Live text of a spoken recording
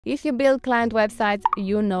If you build client websites,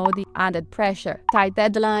 you know the added pressure, tight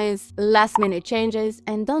deadlines, last minute changes,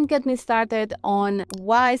 and don't get me started on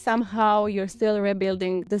why somehow you're still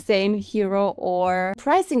rebuilding the same hero or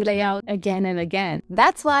pricing layout again and again.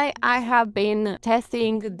 That's why I have been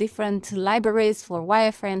testing different libraries for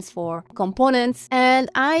wireframes, for components, and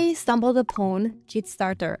I stumbled upon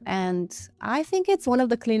Kitstarter, and I think it's one of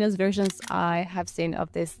the cleanest versions I have seen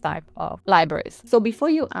of this type of libraries. So before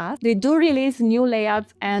you ask, they do release new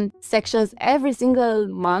layouts and sections every single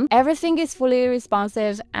month. Everything is fully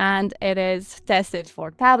responsive and it is tested for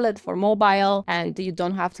tablet, for mobile, and you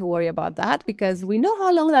don't have to worry about that because we know how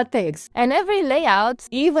long that takes. And every layout,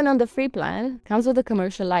 even on the free plan, comes with a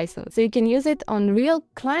commercial license, so you can use it on real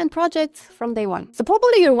client projects from day one. So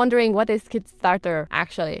probably you're wondering, what is Kitstarter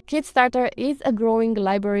actually? Kitstarter is a growing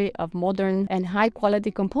library of modern and high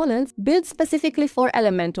quality components built specifically for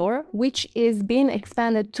Elementor, which is being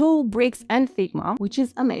expanded to Bricks and Figma, which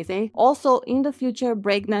is amazing. Also in the future,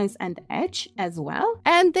 Breakdance and Edge as well.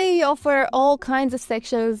 And they offer all kinds of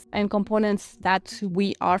sections and components that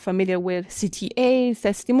we are familiar with: CTAs,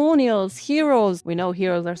 testimonials, heroes. We know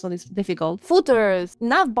heroes are so difficult. Footers,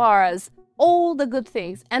 nav bars, all the good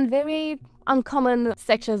things, and very uncommon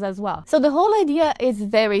sections as well. So the whole idea is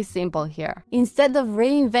very simple here. Instead of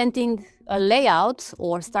reinventing a layout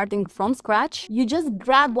or starting from scratch, you just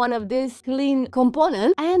grab one of these clean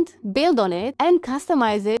components and build on it and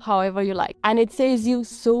customize it however you like. And it saves you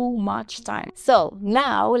so much time. So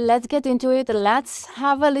now let's get into it. Let's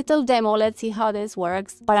have a little demo. Let's see how this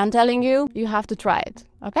works. But I'm telling you, you have to try it.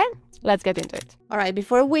 Okay? Let's get into it. All right,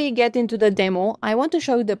 before we get into the demo, I want to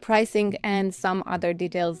show you the pricing and some other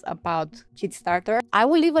details about Kitstarter. I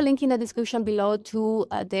will leave a link in the description below to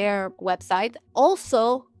their website.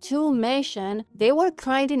 Also, to mention, they were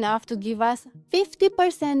kind enough to give us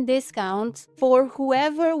 50% discount for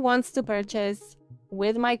whoever wants to purchase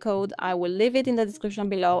with my code. I will leave it in the description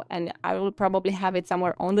below, and I will probably have it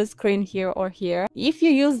somewhere on the screen here or here. If you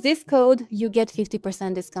use this code, you get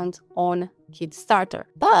 50% discount on Kitstarter.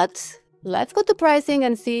 But let's go to pricing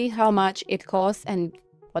and see how much it costs and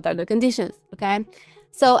what are the conditions, okay?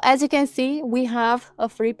 So as you can see, we have a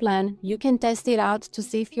free plan. You can test it out to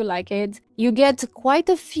see if you like it. You get quite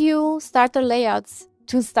a few starter layouts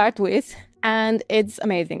to start with, and it's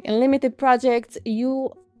amazing. In limited projects,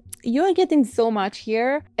 you are getting so much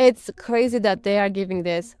here. It's crazy that they are giving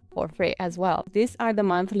this for free as well. These are the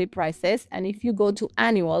monthly prices, and if you go to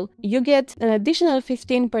annual, you get an additional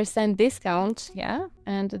 15% discount, yeah,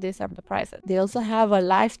 and these are the prices. They also have a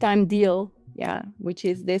lifetime deal, yeah, which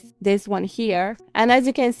is this one here, and as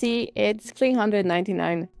you can see, it's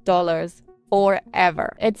 $399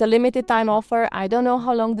 forever. It's a limited time offer. I don't know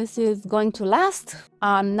how long this is going to last.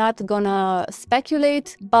 I'm not gonna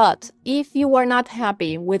speculate, but if you are not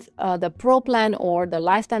happy with the pro plan or the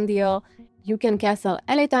lifetime deal, you can cancel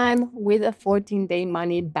anytime with a 14-day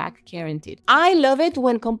money back guaranteed. I love it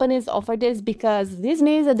when companies offer this because this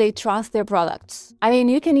means that they trust their products. I mean,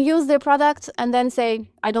 you can use their product and then say,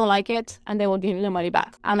 I don't like it, and they will give you the money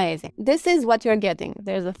back. Amazing. This is what you're getting.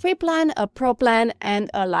 There's a free plan, a pro plan, and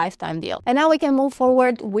a lifetime deal. And now we can move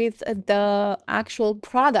forward with the actual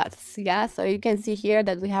products. Yeah, so you can see here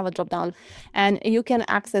that we have a drop down, and you can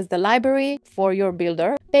access the library for your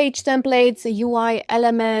builder, page templates, UI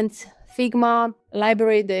elements, Figma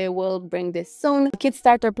library. They will bring this soon.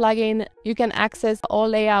 Kitstarter plugin, you can access all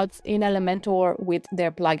layouts in Elementor with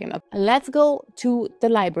their plugin. Let's go to the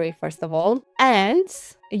library first of all, and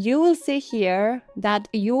you will see here that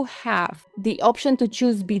you have the option to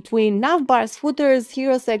choose between navbars, footers,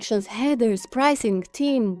 hero sections, headers, pricing,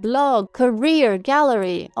 team, blog, career,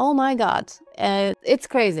 gallery. Oh my god, it's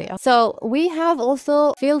crazy. So we have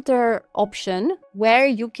also filter option where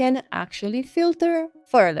you can actually filter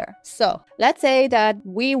further. So let's say that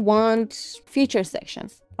we want feature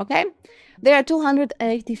sections, okay? There are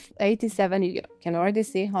 287, you can already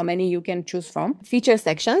see how many you can choose from. Feature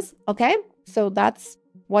sections, okay? So that's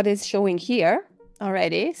what is showing here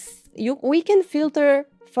already. We can filter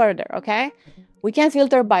further, okay? We can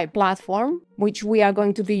filter by platform, which we are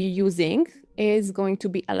going to be using is going to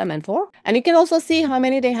be Elementor. And you can also see how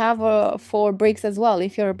many they have for bricks as well.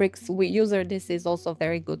 If you're a bricks user, this is also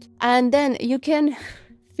very good. And then you can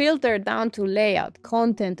filter down to layout,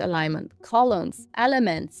 content alignment, columns,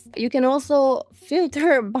 elements. You can also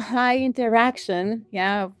filter by interaction,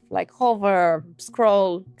 yeah, like hover,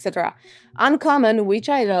 scroll, etc. Uncommon, which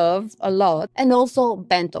I love a lot, and also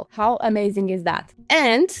bento. How amazing is that?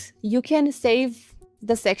 And you can save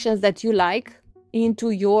the sections that you like into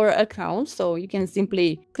your account. So you can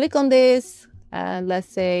simply click on this, and let's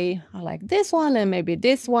say I like this one and maybe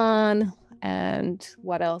this one, And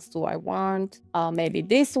what else do I want? Maybe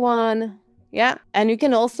this one. Yeah. And you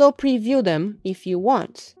can also preview them if you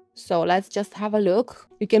want. So let's just have a look.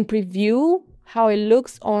 You can preview how it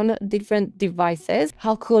looks on different devices.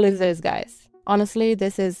 How cool is this, guys? Honestly,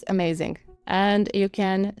 this is amazing. And you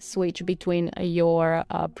can switch between your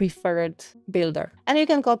preferred builder. And you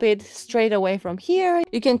can copy it straight away from here.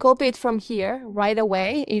 You can copy it from here right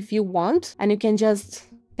away if you want. And you can just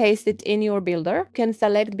paste it in your builder. You can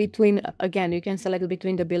select between, again, you can select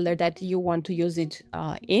between the builder that you want to use it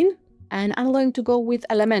in. And I'm going to go with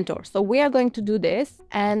Elementor. So we are going to do this,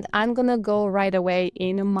 and I'm gonna go right away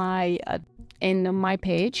in my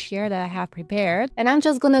page here that I have prepared. And I'm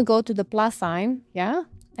just gonna go to the plus sign, yeah?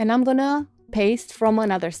 And I'm gonna paste from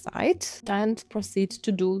another site and proceed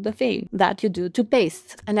to do the thing that you do to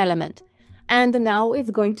paste an element. And now it's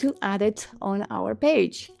going to add it on our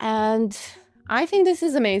page. And I think this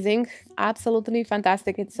is amazing, absolutely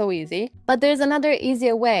fantastic. It's so easy. But there's another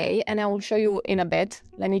easier way, and I will show you in a bit.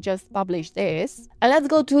 Let me just publish this. And let's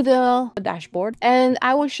go to the dashboard, and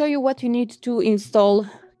I will show you what you need to install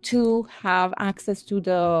to have access to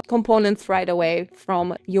the components right away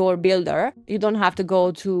from your builder. You don't have to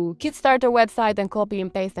go to Kitstarter website and copy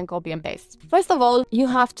and paste and copy and paste. First of all, you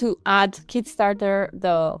have to add Kitstarter,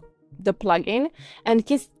 the plugin, and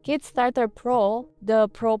Kitstarter Pro, the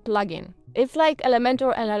Pro plugin. It's like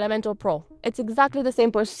Elementor and Elementor Pro. It's exactly the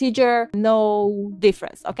same procedure, no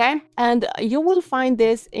difference, okay? And you will find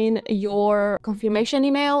this in your confirmation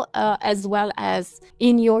email as well as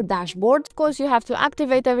in your dashboard. Of course, you have to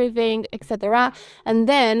activate everything, etc. And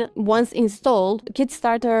then once installed,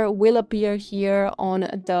 Kitstarter will appear here on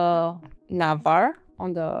the navbar,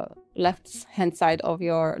 on the left hand side of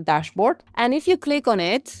your dashboard. And if you click on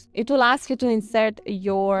it, it will ask you to insert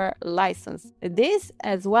your license. This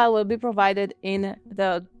as well will be provided in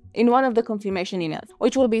one of the confirmation emails,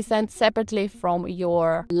 which will be sent separately from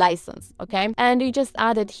your license, okay? And you just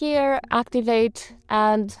add it here, activate,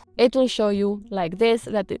 and it will show you like this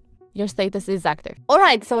that your status is active. All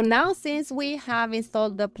right, so now since we have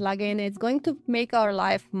installed the plugin, it's going to make our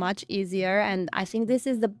life much easier. And I think this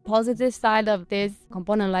is the positive side of this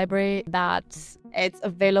component library, that it's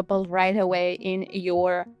available right away in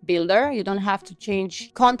your builder. You don't have to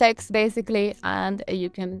change context basically, and you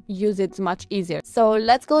can use it much easier. So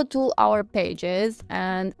let's go to our pages,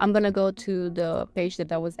 and I'm gonna go to the page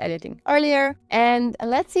that I was editing earlier, and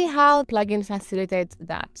let's see how plugin facilitates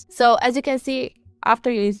that. So as you can see,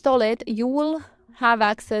 after you install it, you will have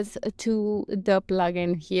access to the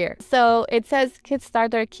plugin here. So it says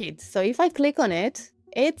Kitstarter Kit. So if I click on it,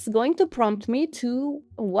 it's going to prompt me to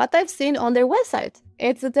what I've seen on their website.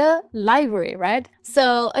 It's the library, right?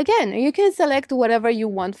 So again, you can select whatever you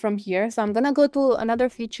want from here. So I'm gonna go to another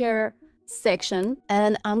feature section,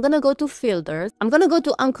 and I'm gonna go to filters. I'm gonna go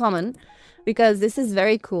to uncommon because this is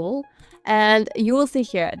very cool. And you will see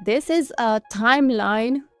here, this is a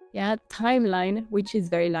timeline. Yeah, timeline, which is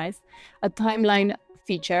very nice. A timeline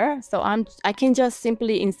feature. So I can just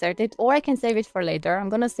simply insert it, or I can save it for later. I'm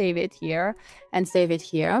gonna save it here and save it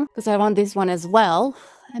here because I want this one as well,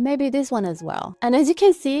 and maybe this one as well. And as you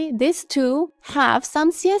can see, these two have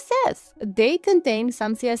some CSS. They contain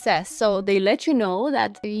some CSS, so they let you know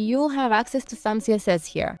that you have access to some CSS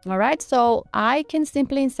here. All right, so I can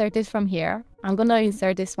simply insert it from here. I'm gonna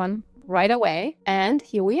insert this one right away, and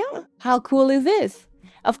here we are. How cool is this?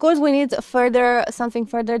 Of course, we need something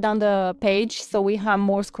further down the page, so we have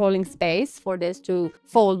more scrolling space for this to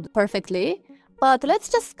fold perfectly. But let's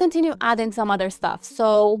just continue adding some other stuff.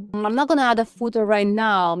 So I'm not gonna add a footer right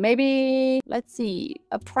now. Maybe, let's see,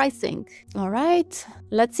 a pricing. All right,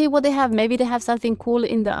 let's see what they have. Maybe they have something cool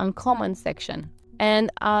in the uncommon section.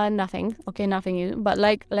 And nothing. Okay, nothing. But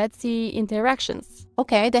like, let's see, interactions.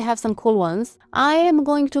 Okay, they have some cool ones. I am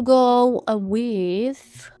going to go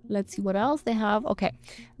with, let's see what else they have. Okay,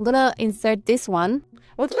 I'm gonna insert this one.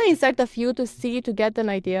 I'm gonna insert a few to get an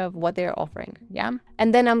idea of what they're offering. Yeah,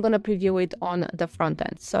 and then I'm gonna preview it on the front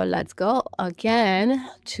end. So let's go again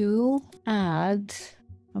to add.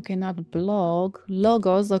 Okay, not blog,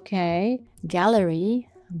 logos. Okay, gallery,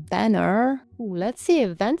 banner. Ooh, let's see,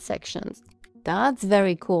 event sections. That's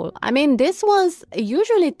very cool. I mean, this ones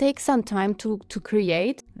usually take some time to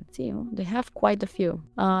create. Let's see, they have quite a few.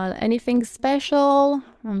 Anything special,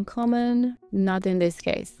 uncommon? Not in this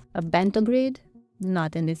case. A bento grid?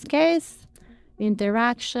 Not in this case.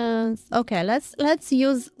 Interactions. Okay, let's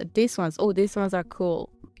use these ones. Oh, these ones are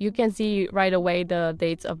cool. You can see right away the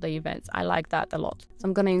dates of the events. I like that a lot. So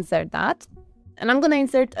I'm gonna insert that. And I'm gonna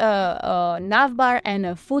insert a navbar and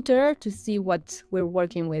a footer to see what we're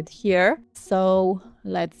working with here. So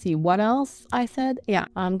let's see what else I said. Yeah,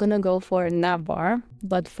 I'm gonna go for a navbar,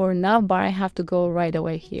 but for navbar I have to go right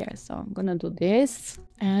away here. So I'm gonna do this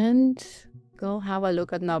and go have a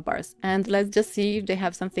look at navbars, and let's just see if they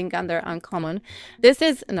have something under uncommon. This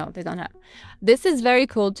is, no, they don't have. This is very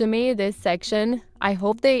cool to me, this section. I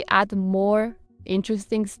hope they add more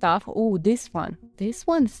interesting stuff. Oh, this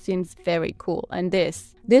one seems very cool. And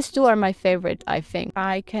these two are my favorite. I think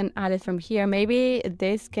I can add it from here. Maybe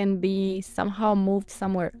this can be somehow moved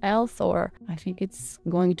somewhere else, or I think it's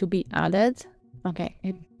going to be added. Okay,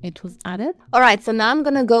 it was added. All right, so now I'm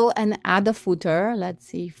gonna go and add a footer. Let's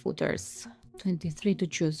see, footers 23 to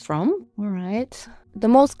choose from. All right, the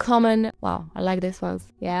most common, wow, I like this one.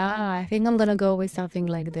 Yeah, I think I'm gonna go with something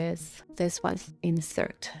like this. This one's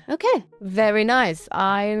insert. Okay, very nice.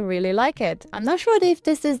 I really like it. I'm not sure if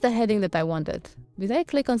this is the heading that I wanted. Did I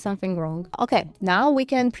click on something wrong? Okay, now we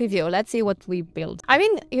can preview. Let's see what we built. I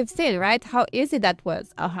mean, you've seen, right, how easy that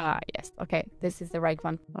was. Aha, yes. Okay, this is the right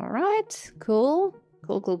one. All right, cool.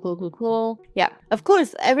 Cool. Yeah, of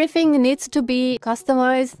course, everything needs to be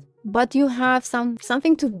customized, but you have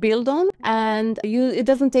something to build on, and it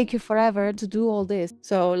doesn't take you forever to do all this.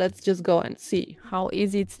 So let's just go and see how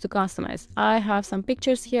easy it's to customize. I have some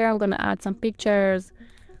pictures here. I'm gonna add some pictures.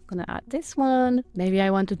 I'm gonna add this one. Maybe I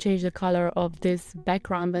want to change the color of this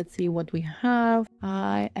background. Let's see what we have.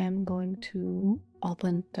 I am going to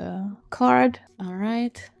open the card. All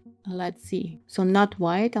right, let's see. So not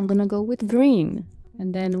white, I'm gonna go with green.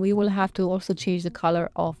 And then we will have to also change the color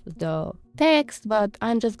of the text, but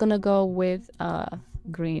I'm just gonna go with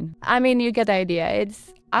green. I mean, you get the idea.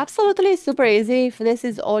 It's absolutely super easy if this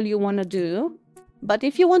is all you want to do. But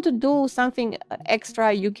if you want to do something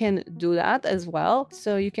extra, you can do that as well.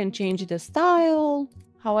 So you can change the style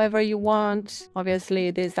however you want. Obviously,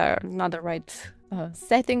 these are not the right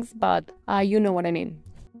settings, but you know what I mean.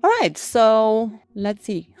 All right, so let's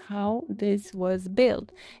see how this was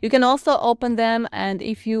built. You can also open them, and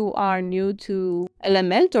if you are new to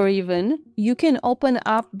Elementor even, you can open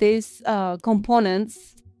up these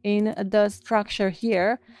components in the structure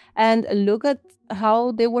here and look at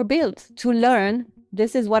how they were built to learn.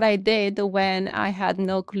 This is what I did when I had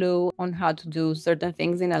no clue on how to do certain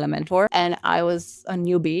things in Elementor and I was a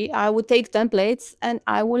newbie. I would take templates and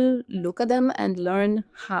I will look at them and learn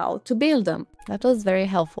how to build them. That was very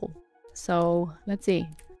helpful. So let's see.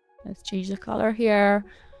 Let's change the color here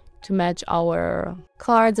to match our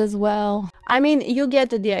cards as well. I mean, you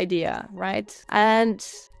get the idea, right? And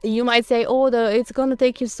you might say, oh, it's gonna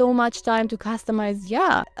take you so much time to customize.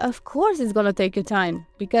 Yeah, of course it's gonna take you time,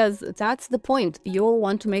 because that's the point. You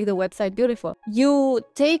want to make the website beautiful. You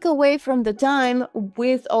take away from the time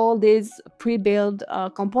with all these pre-built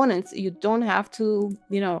components. You don't have to,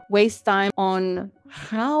 waste time on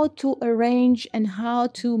how to arrange and how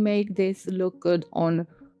to make this look good on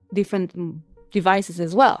different devices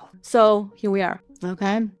as well. So here we are.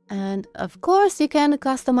 Okay, and of course you can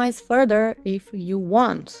customize further if you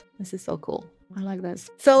want. This is so cool. I like this.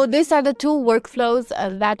 So these are the two workflows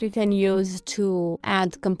that you can use to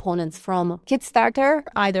add components from Kitstarter,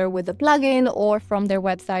 either with a plugin or from their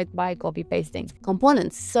website by copy pasting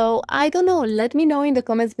components. So I don't know, let me know in the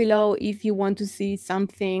comments below if you want to see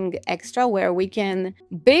something extra where we can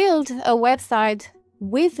build a website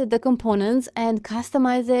with the components and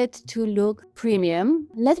customize it to look premium.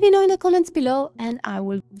 Let me know in the comments below and I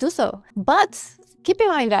will do so. But keep in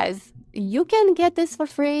mind, guys, you can get this for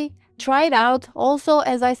free. Try it out. Also,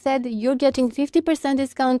 as I said, you're getting 50%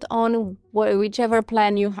 discount on whichever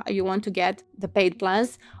plan you want to get, the paid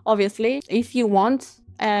plans. Obviously, if you want,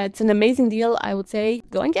 it's an amazing deal. I would say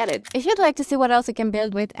go and get it. If you'd like to see what else you can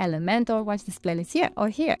build with Elementor, watch this playlist here or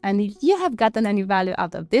here. And if you have gotten any value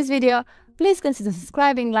out of this video, please consider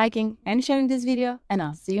subscribing, liking, and sharing this video. And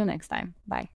I'll see you next time. Bye.